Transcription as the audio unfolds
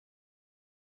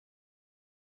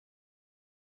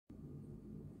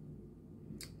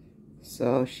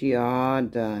So she all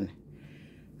done.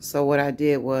 So what I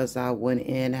did was I went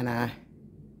in and I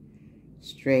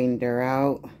straightened her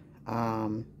out.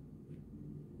 I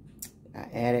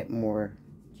added more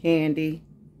candy,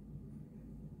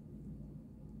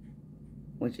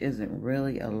 which isn't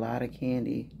really a lot of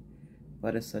candy,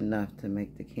 but it's enough to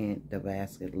make the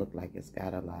basket look like it's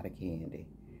got a lot of candy.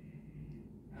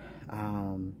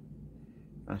 I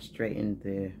straightened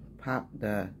the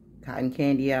cotton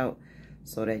candy out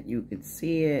so that you can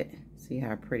see it, see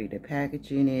how pretty the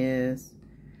packaging is,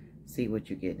 see what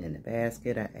you're getting in the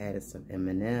basket. I added some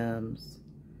M&Ms.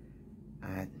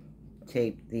 I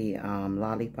taped the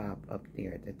lollipop up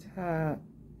there at the top.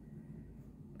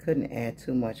 Couldn't add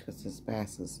too much because this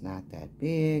basket's not that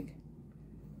big.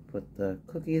 Put the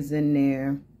cookies in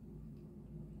there.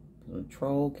 Put the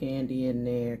troll candy in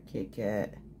there, Kit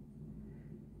Kat.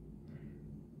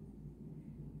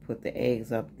 Put the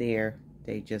eggs up there.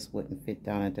 They just wouldn't fit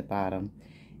down at the bottom.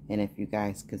 And if you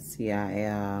guys could see, I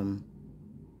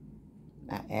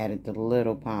added the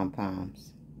little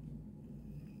pom-poms.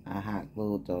 I hot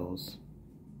glued those.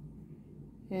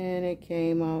 And it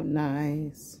came out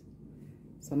nice.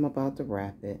 So I'm about to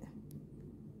wrap it.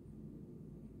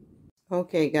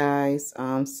 Okay guys,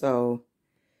 so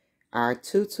our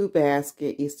tutu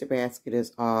basket, Easter basket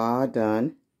is all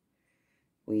done.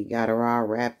 We got her all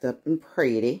wrapped up and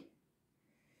pretty.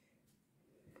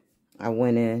 I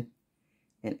went in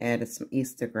and added some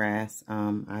Easter grass.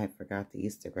 I forgot the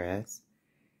Easter grass.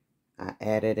 I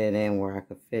added it in where I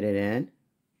could fit it in.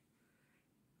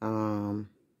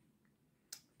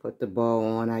 Put the bow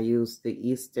on. I used the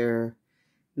Easter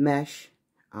mesh.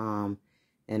 And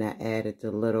I added the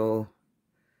little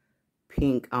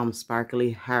pink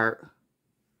sparkly heart.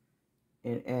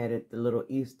 And added the little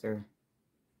Easter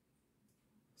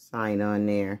sign on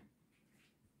there.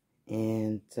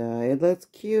 And it looks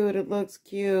cute. It looks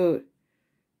cute.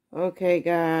 Okay,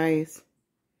 guys.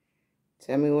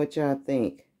 Tell me what y'all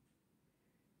think.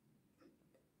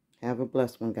 Have a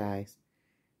blessed one, guys.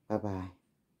 Bye-bye.